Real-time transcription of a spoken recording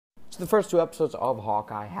The first two episodes of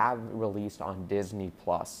Hawkeye have released on Disney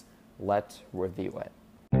Plus. Let's review it.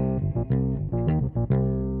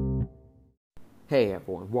 Hey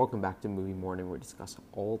everyone, welcome back to Movie Morning. We're discussing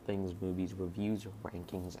all things movies, reviews,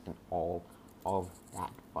 rankings, and all of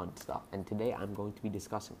that fun stuff. And today I'm going to be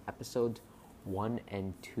discussing episodes 1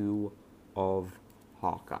 and 2 of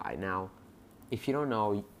Hawkeye. Now, if you don't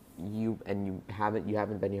know, you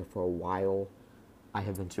haven't been here for a while, I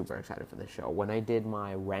have been super excited for this show. When I did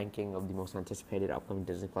my ranking of the most anticipated upcoming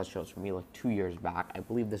Disney Plus shows for me like 2 years back, I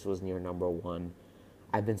believe this was near number 1.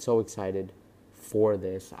 I've been so excited for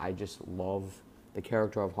this. I just love the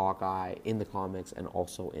character of Hawkeye in the comics and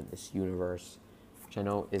also in this universe, which I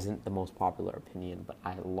know isn't the most popular opinion, but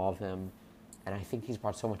I love him. And I think he's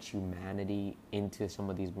brought so much humanity into some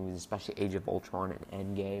of these movies, especially Age of Ultron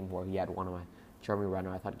and Endgame, where he had Jeremy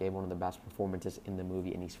Renner, I thought, gave one of the best performances in the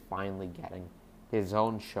movie, and he's finally getting his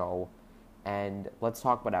own show. And let's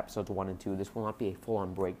talk about episodes 1 and 2. This will not be a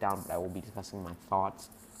full-on breakdown, but I will be discussing my thoughts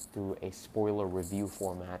through a spoiler review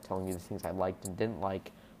format, telling you the things I liked and didn't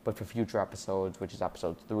like. But for future episodes, which is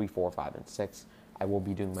episodes 3, 4, 5, and 6, I will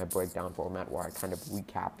be doing my breakdown format where I kind of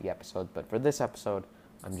recap the episodes. But for this episode,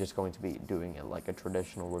 I'm just going to be doing it like a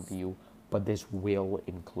traditional review, but this will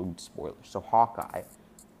include spoilers. So Hawkeye,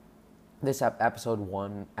 this episodes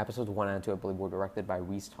 1 and 2, I believe, were directed by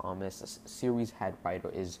Rhys Thomas. The series head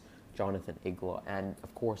writer is Jonathan Igla, and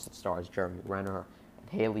of course it stars Jeremy Renner, and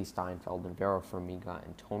Haley Steinfeld, and Vera Farmiga,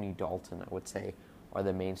 and Tony Dalton, I would say, are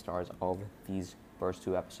the main stars of these first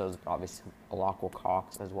 2 episodes. But obviously, Alaqua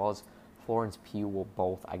Cox as well as Florence Pugh will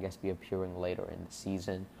both, I guess, be appearing later in the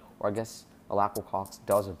season. Or I guess Alaqua Cox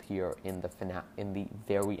does appear in the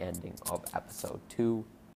very ending of episode 2.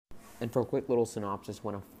 And for a quick little synopsis,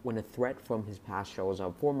 when a threat from his past shows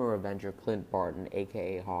up, former Avenger Clint Barton,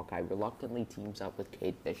 a.k.a. Hawkeye, reluctantly teams up with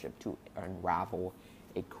Kate Bishop to unravel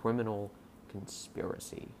a criminal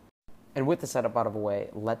conspiracy. And with the setup out of the way,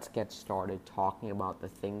 let's get started talking about the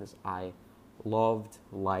things I loved,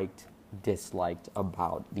 liked, disliked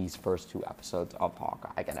about these first 2 episodes of Hawkeye.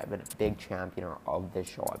 Again, I've been a big champion of this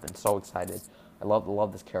show. I've been so excited. I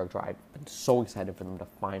love this character. I've been so excited for them to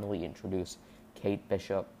finally introduce Kate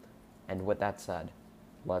Bishop. And with that said,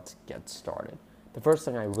 let's get started. The first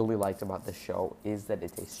thing I really liked about this show is that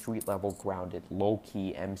it's a street-level, grounded,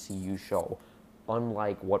 low-key MCU show,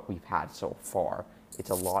 unlike what we've had so far. It's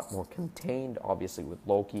a lot more contained. Obviously, with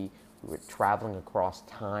Loki, we were traveling across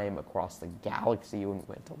time, across the galaxy when we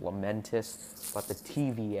went to Lamentis, but the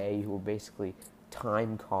TVA, who were basically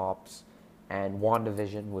time cops, and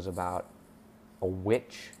WandaVision was about a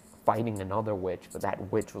witch fighting another witch, but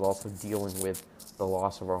that witch was also dealing with the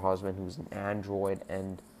loss of her husband, who's an android.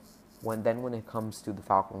 And when it comes to the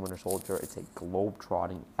Falcon Winter Soldier, it's a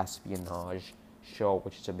globe-trotting espionage show,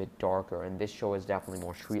 which is a bit darker, and this show is definitely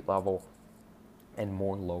more street-level and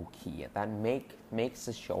more low-key. That makes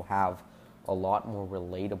this show have a lot more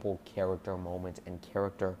relatable character moments and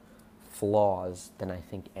character flaws than I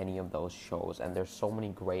think any of those shows. And there's so many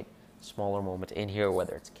great smaller moments in here,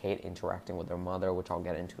 whether it's Kate interacting with her mother, which I'll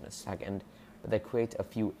get into in a second, but that creates a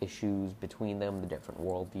few issues between them, the different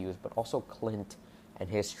worldviews, but also Clint and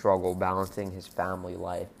his struggle balancing his family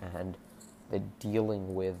life and the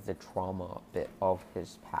dealing with the trauma bit of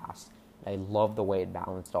his past. I love the way it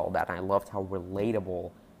balanced all that, and I loved how relatable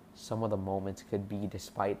some of the moments could be,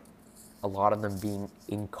 despite a lot of them being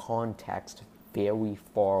in context very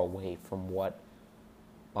far away from what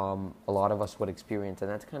a lot of us would experience. And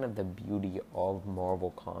that's kind of the beauty of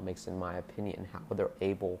Marvel Comics, in my opinion, how they're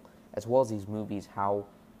able, as well as these movies, how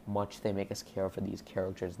much they make us care for these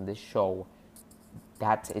characters. And this show,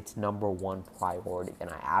 that's its number 1 priority, and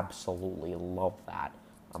I absolutely love that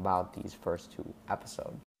about these first 2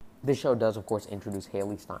 episodes. This show does, of course, introduce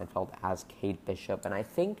Haley Steinfeld as Kate Bishop, and I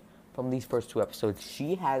think from these first 2 episodes,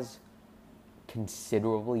 she has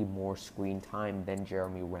considerably more screen time than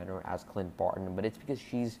Jeremy Renner as Clint Barton, but it's because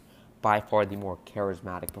she's by far the more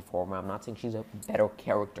charismatic performer. I'm not saying she's a better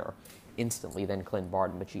character instantly than Clint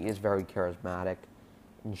Barton, but she is very charismatic,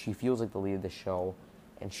 and she feels like the lead of the show,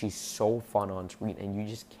 and she's so fun on screen, and you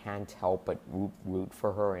just can't help but root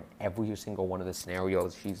for her in every single one of the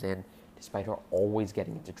scenarios she's in. Despite her always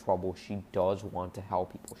getting into trouble, she does want to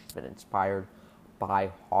help people. She's been inspired by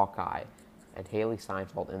Hawkeye. And Haley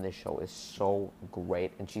Steinfeld in this show is so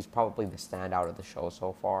great, and she's probably the standout of the show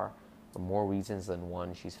so far, for more reasons than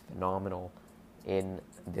one. She's phenomenal in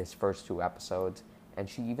this first 2 episodes, and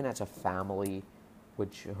she even has a family,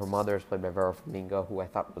 which her mother is played by Vera Farmiga, who I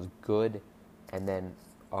thought was good, and then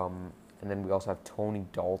we also have Tony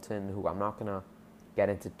Dalton, who I'm not gonna get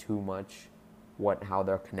into too much how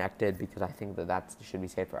they're connected, because I think that should be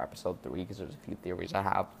saved for episode 3, because there's a few theories I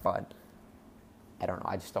have, but I don't know.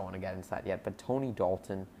 I just don't want to get into that yet. But Tony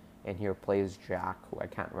Dalton in here plays Jack, who I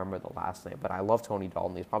can't remember the last name, but I love Tony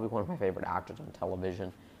Dalton. He's probably one of my favorite actors on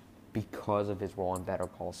television because of his role in Better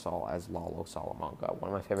Call Saul as Lalo Salamanca.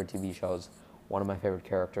 One of my favorite TV shows, one of my favorite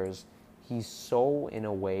characters. He's so, in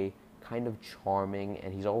a way, kind of charming,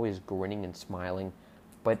 and he's always grinning and smiling,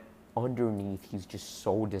 but underneath he's just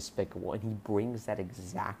so despicable, and he brings that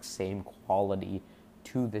exact same quality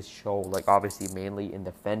to this show. Like, obviously, mainly in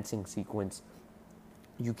the fencing sequence,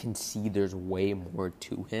 you can see there's way more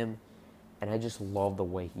to him, and I just love the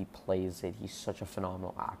way he plays it. He's such a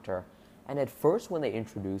phenomenal actor. And at first, when they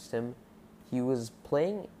introduced him, he was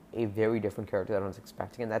playing a very different character than I was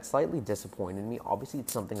expecting, and that slightly disappointed me. Obviously,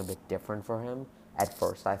 it's something a bit different for him at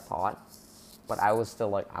first, I thought, but I was still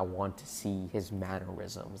like, I want to see his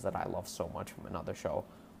mannerisms that I love so much from another show.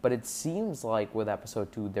 But it seems like with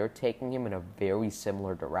episode 2, they're taking him in a very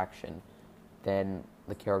similar direction than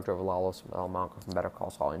the character of Lalo Salamanca from Better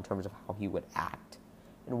Call Saul in terms of how he would act.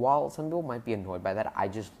 And while some people might be annoyed by that, I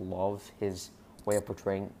just love his way of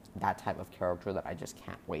portraying that type of character that I just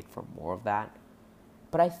can't wait for more of that.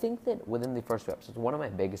 But I think that within the first 2 episodes, one of my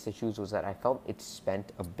biggest issues was that I felt it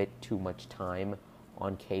spent a bit too much time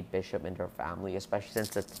on Kate Bishop and her family, especially since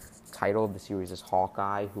the title of the series is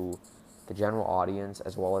Hawkeye, who the general audience,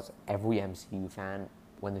 as well as every MCU fan,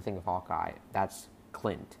 when they think of Hawkeye, that's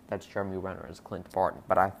Clint. That's Jeremy Renner as Clint Barton.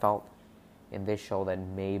 But I felt in this show that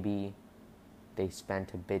maybe they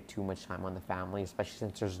spent a bit too much time on the family, especially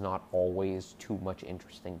since there's not always too much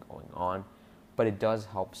interesting going on. But it does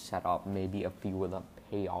help set up maybe a few of the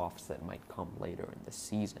payoffs that might come later in the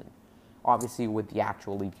season. Obviously, with the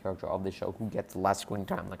actual lead character of the show, who gets less screen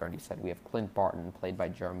time, like I already said, we have Clint Barton, played by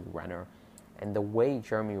Jeremy Renner. And the way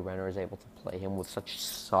Jeremy Renner is able to play him with such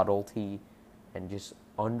subtlety and just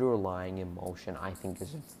underlying emotion, I think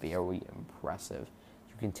is very impressive.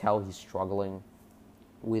 You can tell he's struggling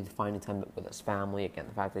with finding time with his family. Again,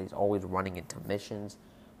 the fact that he's always running into missions,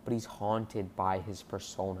 but he's haunted by his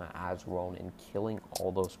persona as Ronin, killing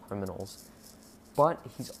all those criminals. But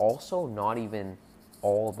he's also not even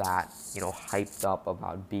all that, hyped up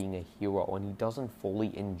about being a hero, and he doesn't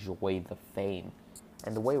fully enjoy the fame.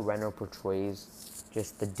 And the way Renner portrays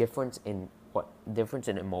just the difference in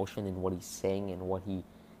emotion in what he's saying and what he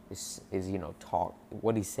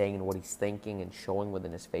what he's saying and what he's thinking and showing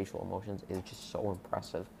within his facial emotions is just so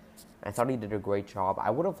impressive. And I thought he did a great job. I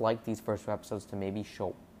would have liked these first 2 episodes to maybe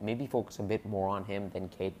focus a bit more on him than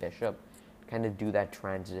Kate Bishop, kind of do that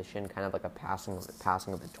transition, kind of like a passing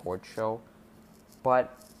of the torch show.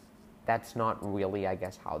 But that's not really, I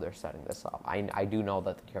guess, how they're setting this up. I do know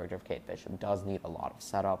that the character of Kate Bishop does need a lot of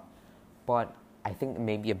setup, but I think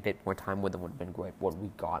maybe a bit more time with them would have been great. What we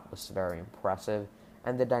got was very impressive,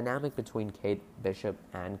 and the dynamic between Kate Bishop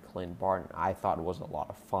and Clint Barton, I thought was a lot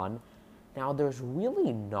of fun. Now, there's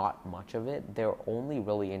really not much of it. They're only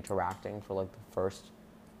really interacting for like the first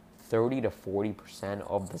 30 to 40%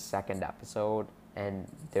 of the second episode, and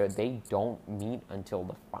they don't meet until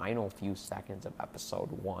the final few seconds of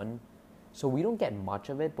episode 1. So we don't get much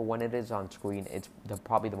of it, but when it is on screen, it's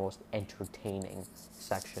probably the most entertaining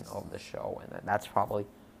section of the show, and that's probably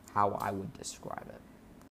how I would describe it.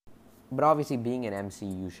 But obviously, being an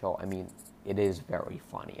MCU show, it is very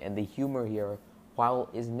funny, and the humor here, while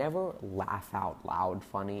is never laugh out loud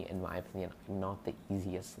funny, in my opinion, not the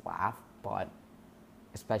easiest laugh, but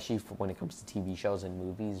especially when it comes to TV shows and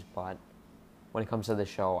movies, but when it comes to the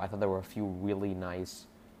show, I thought there were a few really nice,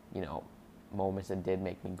 moments that did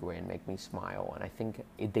make me grin, make me smile, and I think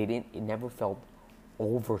it never felt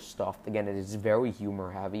overstuffed. Again, it is very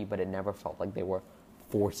humor heavy, but it never felt like they were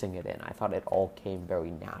forcing it in. I thought it all came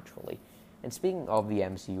very naturally. And speaking of the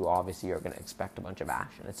MCU, obviously you're going to expect a bunch of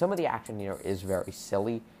action, and some of the action here is very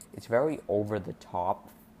silly. It's very over the top,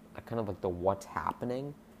 kind of like the what's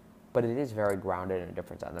happening, but it is very grounded in a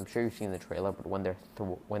different sense. I'm sure you've seen the trailer, but when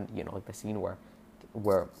like the scene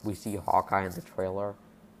where we see Hawkeye in the trailer,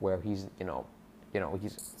 where he's he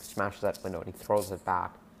smashes that window and he throws it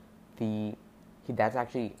back. That's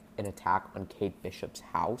actually an attack on Kate Bishop's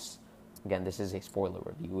house. Again, this is a spoiler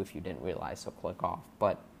review if you didn't realize, so click off.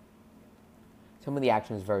 But some of the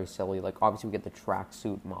action is very silly. Like, obviously we get the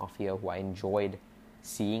tracksuit mafia, who I enjoyed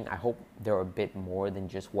seeing. I hope they're a bit more than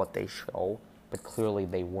just what they show, but clearly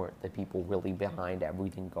they weren't the people really behind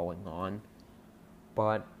everything going on.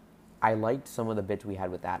 But I liked some of the bits we had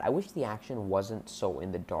with that. I wish the action wasn't so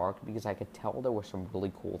in the dark, because I could tell there were some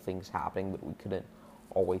really cool things happening, but we couldn't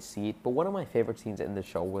always see it. But one of my favorite scenes in the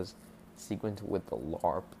show was the sequence with the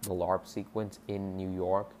LARP sequence in New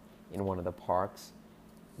York, in one of the parks,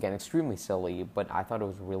 again, extremely silly, but I thought it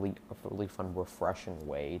was really a really fun, refreshing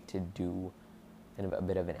way to do kind of a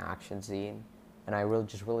bit of an action scene. And I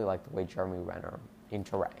really liked the way Jeremy Renner,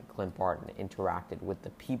 Clint Barton, interacted with the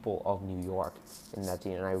people of New York in that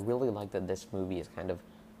scene. And I really like that this movie is kind of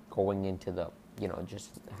going into the,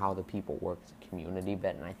 just how the people work as a community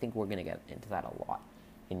bit. And I think we're going to get into that a lot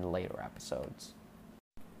in later episodes.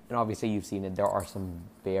 And obviously you've seen it, there are some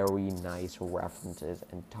very nice references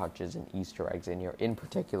and touches and Easter eggs in here. In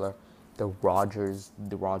particular, the Rogers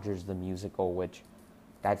the musical, which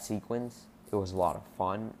that sequence, it was a lot of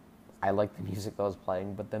fun. I liked the music that was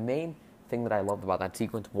playing, but the main thing that I loved about that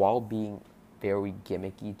sequence, while being very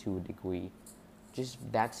gimmicky to a degree, just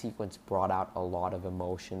that sequence brought out a lot of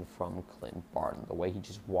emotion from Clint Barton, the way he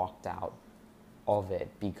just walked out of it,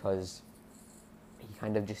 because he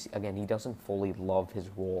kind of just, again, he doesn't fully love his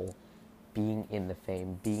role being in the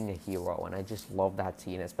fame, being a hero, and I just love that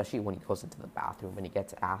scene, especially when he goes into the bathroom and he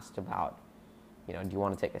gets asked about, do you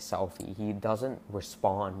want to take a selfie? He doesn't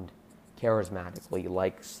respond charismatically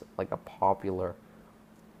like a popular,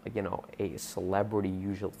 a celebrity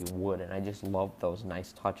usually would, and I just love those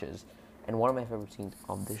nice touches. And one of my favorite scenes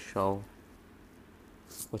of this show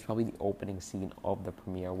was probably the opening scene of the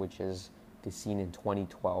premiere, which is the scene in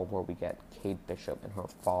 2012 where we get Kate Bishop and her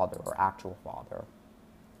father, her actual father,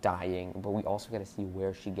 dying, but we also get to see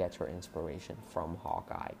where she gets her inspiration from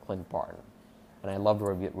Hawkeye, Clint Barton. And I loved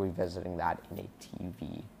revisiting that in a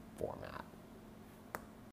TV format.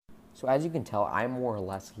 So as you can tell, I more or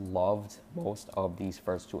less loved most of these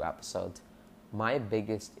first two episodes. My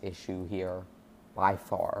biggest issue here, by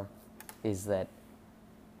far, is that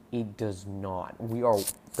it does not. We are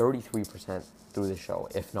 33% through the show,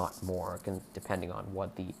 if not more, depending on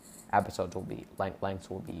what the episodes will be, lengths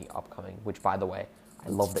will be upcoming, which, by the way, I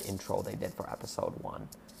love the intro they did for episode 1. And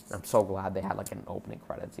I'm so glad they had an opening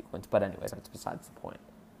credit sequence. But anyways, that's besides the point.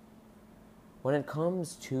 When it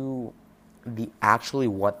comes to the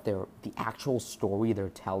actual story they're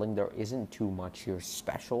telling, there isn't too much here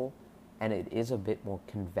special, and it is a bit more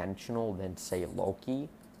conventional than, say, Loki.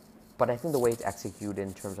 But I think the way it's executed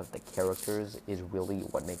in terms of the characters is really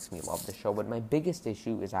what makes me love the show. But my biggest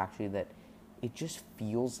issue is actually that it just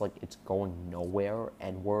feels like it's going nowhere,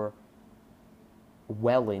 and we're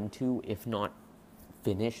well into, if not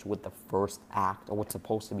finished, with the first act, or what's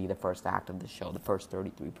supposed to be the first act of the show, the first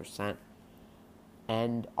 33%.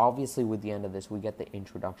 And obviously with the end of this, we get the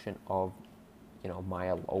introduction of,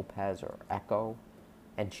 Maya Lopez, or Echo.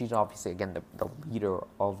 And she's obviously, again, the leader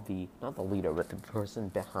of not the leader, but the person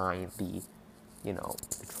behind the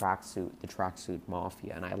tracksuit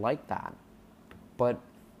mafia. And I like that. But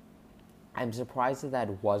I'm surprised that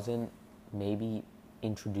wasn't maybe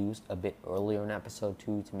introduced a bit earlier in episode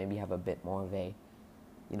 2 to maybe have a bit more of a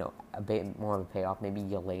payoff. Maybe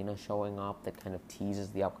Yelena showing up that kind of teases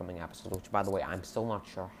the upcoming episodes, which, by the way, I'm still not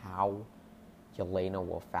sure how Yelena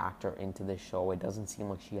will factor into this show. It doesn't seem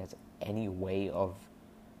like she has any way of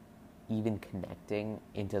even connecting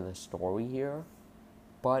into the story here.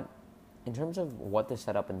 But in terms of what to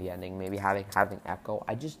set up in the ending, maybe having Echo,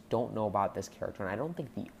 I just don't know about this character, and I don't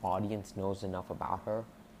think the audience knows enough about her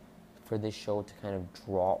for this show to kind of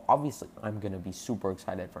draw. Obviously, I'm going to be super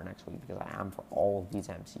excited for next week, because I am for all of these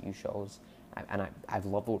MCU shows, and I've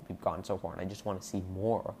loved what we've gotten so far, and I just want to see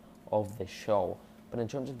more of this show. But in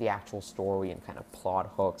terms of the actual story and kind of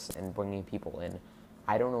plot hooks and bringing people in,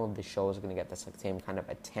 I don't know if the show is going to get this same kind of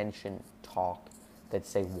attention talk that,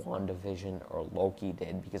 say, WandaVision or Loki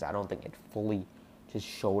did, because I don't think it fully just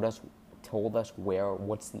told us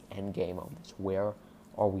what's the end game of this, where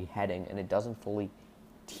are we heading, and it doesn't fully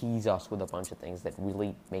tease us with a bunch of things that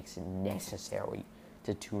really makes it necessary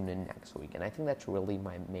to tune in next week. And I think that's really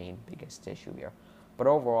my biggest issue here. But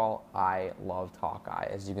overall, I loved Hawkeye,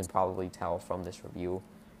 as you can probably tell from this review,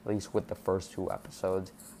 at least with the first 2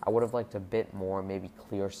 episodes. I would have liked a bit more, maybe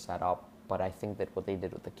clear setup, but I think that what they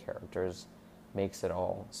did with the characters makes it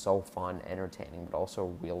all so fun, entertaining, but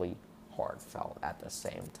also really heartfelt at the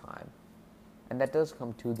same time. And that does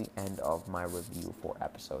come to the end of my review for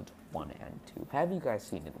episodes 1 and 2. Have you guys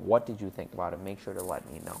seen it? What did you think about it? Make sure to let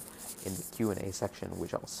me know in the Q&A section,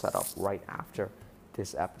 which I'll set up right after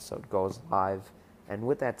this episode goes live. And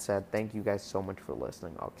with that said, thank you guys so much for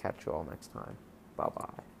listening. I'll catch you all next time.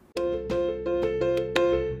 Bye-bye.